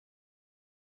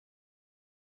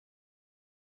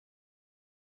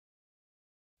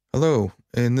Hello,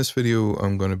 in this video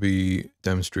I'm going to be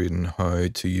demonstrating how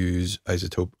to use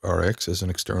iZotope RX as an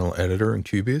external editor in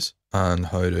Cubase and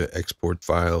how to export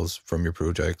files from your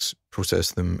projects, process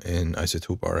them in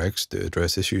iZotope RX to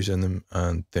address issues in them,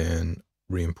 and then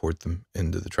re-import them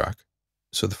into the track.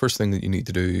 So the first thing that you need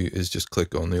to do is just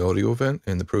click on the audio event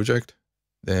in the project,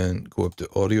 then go up to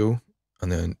audio and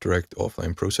then direct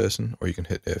offline processing, or you can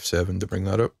hit F7 to bring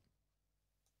that up.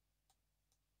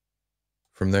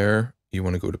 From there, you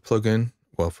want to go to plugin.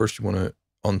 Well, first you want to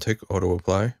untick auto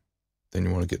apply. Then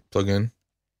you want to get plugin.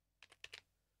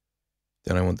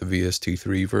 Then I want the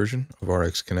VST3 version of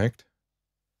RX Connect.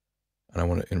 And I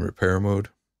want it in repair mode.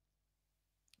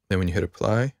 Then when you hit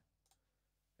apply,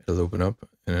 it'll open up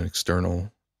in an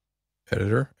external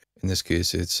editor. In this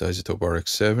case, it's iZotope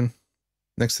RX7.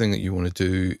 Next thing that you want to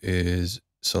do is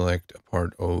select a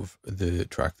part of the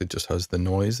track that just has the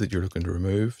noise that you're looking to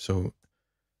remove. So it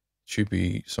should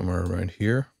be somewhere around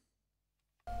here.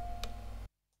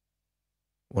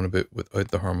 One a bit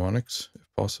without the harmonics, if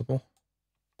possible.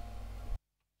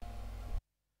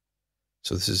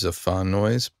 So this is a fan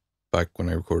noise. Back when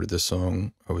I recorded this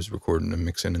song, I was recording and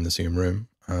mixing in the same room,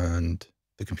 and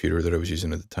the computer that I was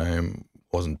using at the time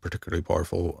wasn't particularly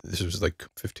powerful. This was like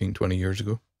 15, 20 years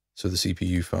ago. So the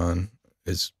CPU fan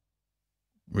is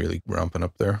really ramping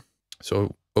up there.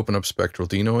 So open up Spectral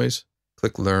Denoise,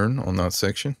 click Learn on that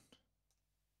section,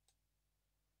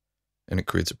 and it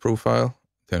creates a profile.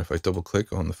 Then if I double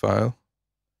click on the file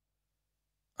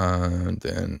and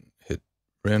then hit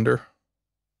render,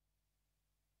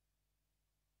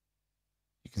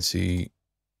 you can see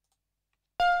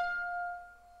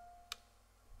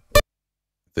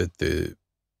that the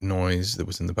noise that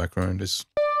was in the background is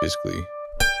basically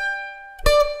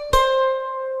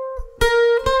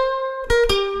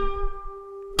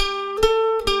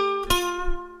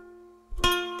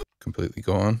completely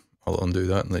gone. I'll undo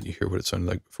that and let you hear what it sounded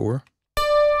like before.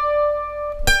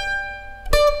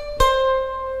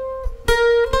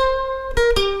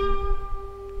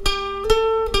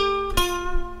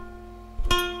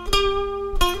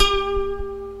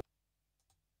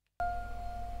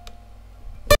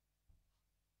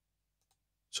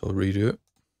 So I'll redo it.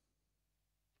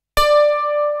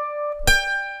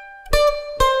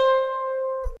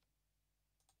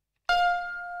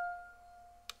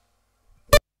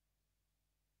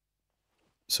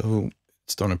 So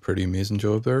it's done a pretty amazing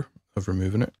job there of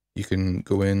removing it. You can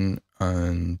go in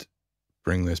and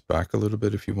bring this back a little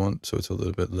bit if you want, so it's a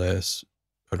little bit less.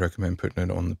 I'd recommend putting it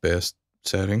on the best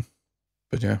setting.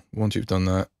 But yeah, once you've done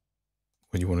that,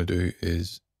 what you want to do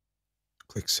is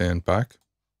click send back,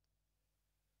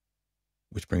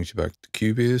 which brings you back to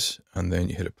Cubase, and then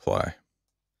you hit apply.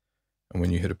 And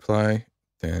when you hit apply,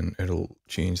 then it'll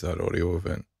change that audio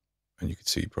event, and you can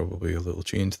see probably a little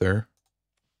change there.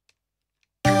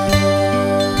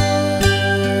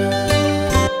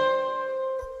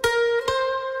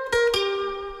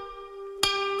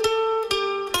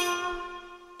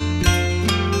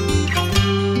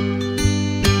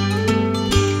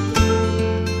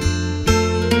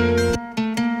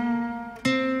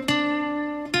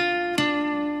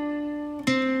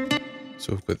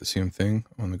 So I've got the same thing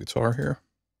on the guitar here.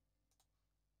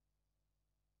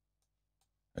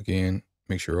 Again,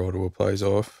 make sure auto applies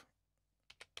off.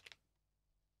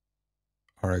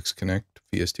 RX Connect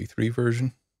VST3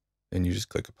 version. Then you just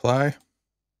click apply.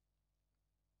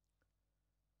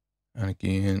 And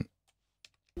again,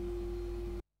 what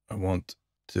I'm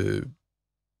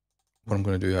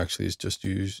going to do actually is just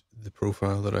use the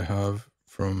profile that I have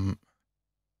from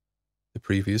the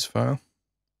previous file,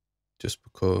 just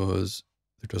because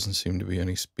there doesn't seem to be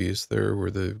any space there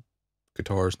where the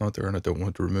guitar is not there, and I don't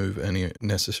want to remove any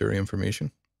necessary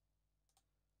information.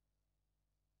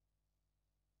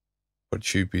 But it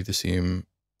should be the same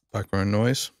background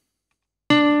noise.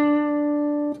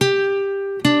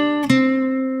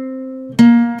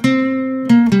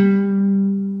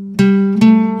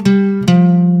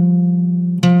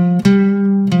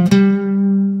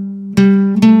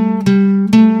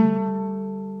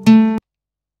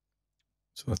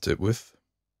 So that's it with,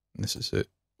 and this is it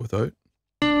without.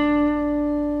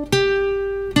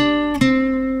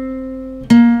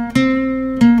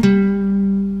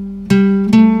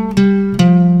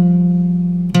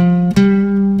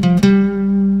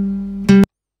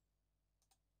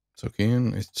 So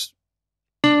again, it's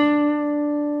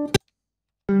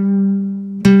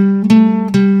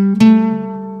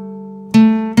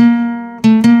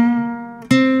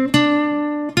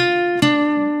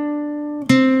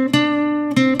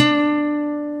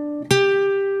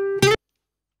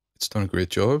done a great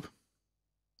job.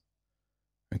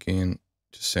 Again,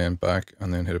 just send back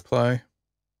and then hit apply.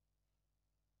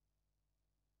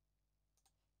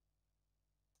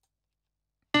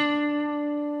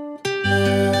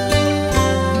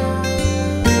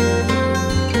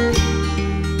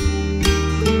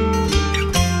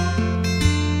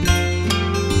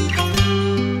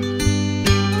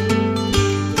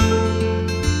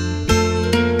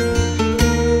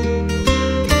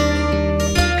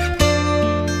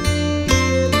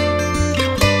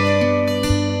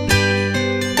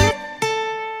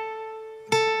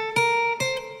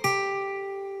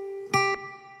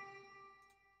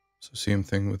 same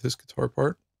thing with this guitar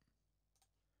part.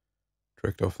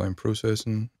 Direct offline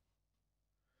processing.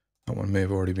 That one may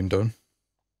have already been done.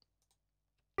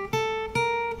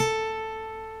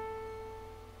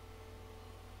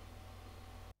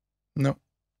 No.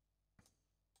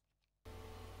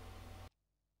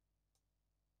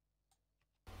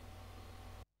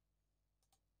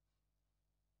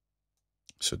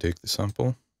 So take the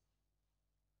sample,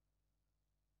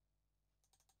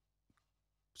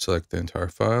 select the entire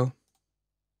file,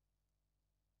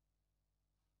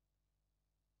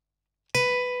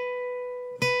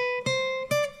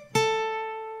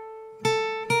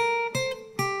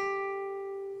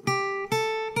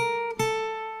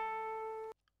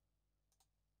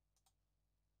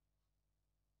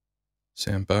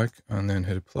 send back, and then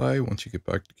hit apply once you get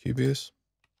back to Cubase.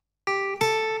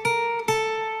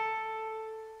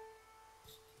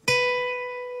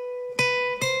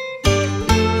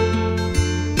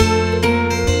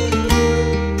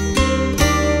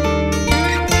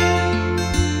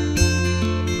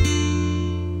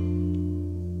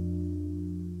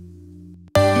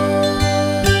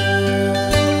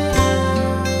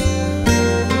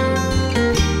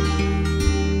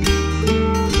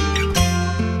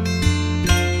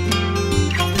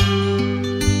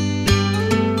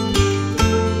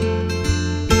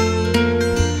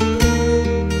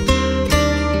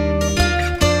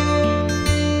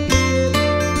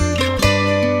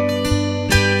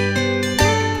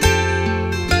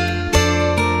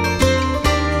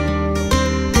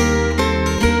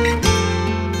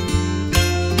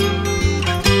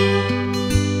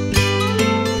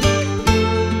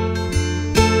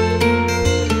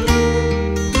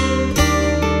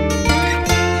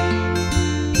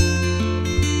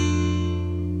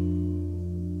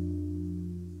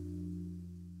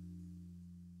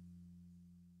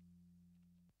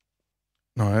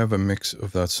 Now I have a mix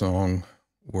of that song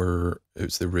where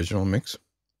it's the original mix.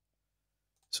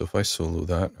 So if I solo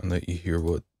that and let you hear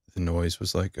what the noise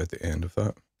was like at the end of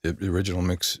that, the original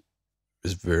mix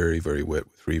is very, very wet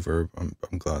with reverb.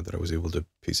 I'm glad that I was able to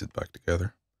piece it back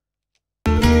together.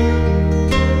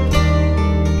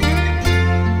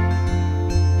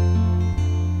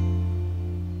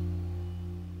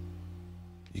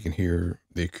 You can hear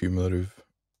the cumulative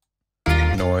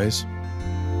noise.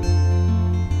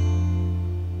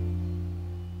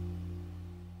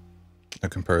 Now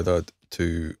compare that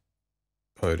to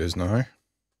how it is now.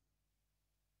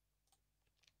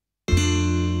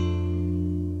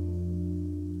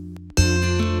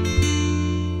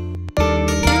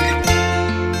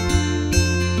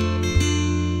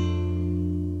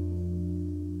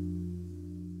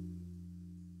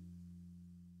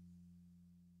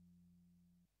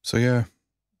 So yeah,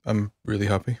 I'm really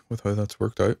happy with how that's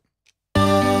worked out.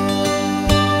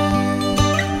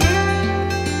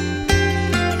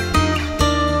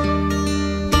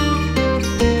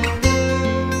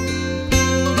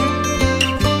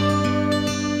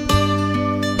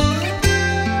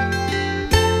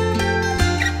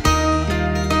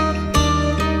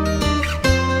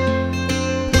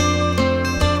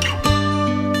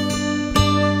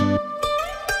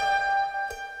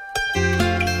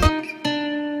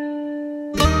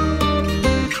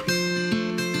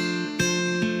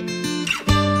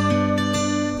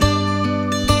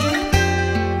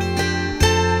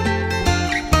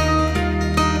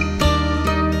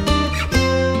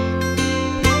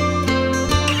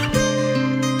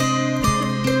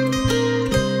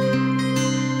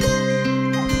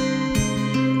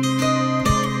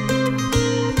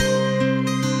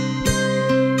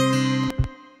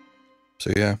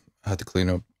 So yeah, I had to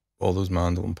clean up all those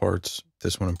mandolin parts.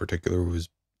 This one in particular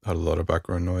had a lot of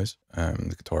background noise,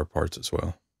 the guitar parts as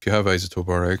well. If you have iZotope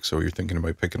RX or you're thinking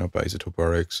about picking up iZotope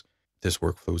RX, this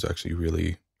workflow is actually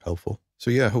really helpful.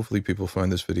 So yeah, hopefully people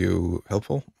find this video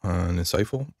helpful and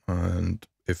insightful. And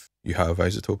if you have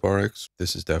iZotope RX,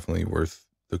 this is definitely worth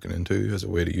looking into as a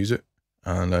way to use it.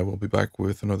 And I will be back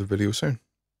with another video soon.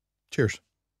 Cheers.